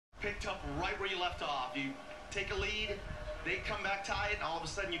picked up right where you left off. You take a lead, they come back, tie it, and all of a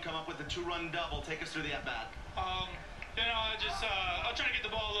sudden you come up with a two-run double. Take us through the at-bat. I'll try to get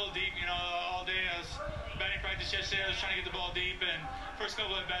the ball a little deep. All day I was batting practice yesterday. I was trying to get the ball deep, and first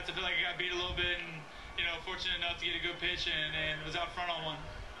couple of bats I feel like I got beat a little bit, and fortunate enough to get a good pitch and was out front on one.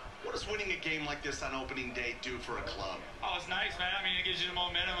 What does winning a game like this on opening day do for a club? Oh, it's nice, man. I mean, it gives you the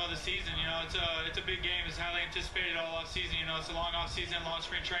momentum of the season. It's a big game. It's highly anticipated all off season. It's a long off season, long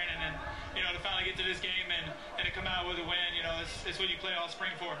spring training, and to finally get to this game and to come out with a win, it's what you play all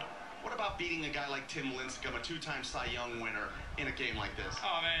spring for. What about beating a guy like Tim Lincecum, a two-time Cy Young winner, in a game like this?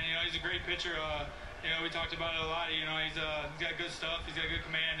 Oh man, he's a great pitcher. We talked about it a lot. He's got good stuff. He's got good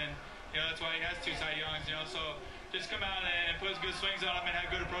command, and that's why he has two Cy Youngs. So just come out and put good swings on him and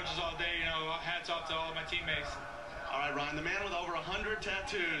have good approaches all day. Hats off to all of my teammates. All right, Ryan, the man with over 100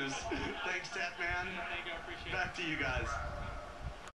 tattoos. Thanks, Tat Man. Thank you, I appreciate it. Back to you guys.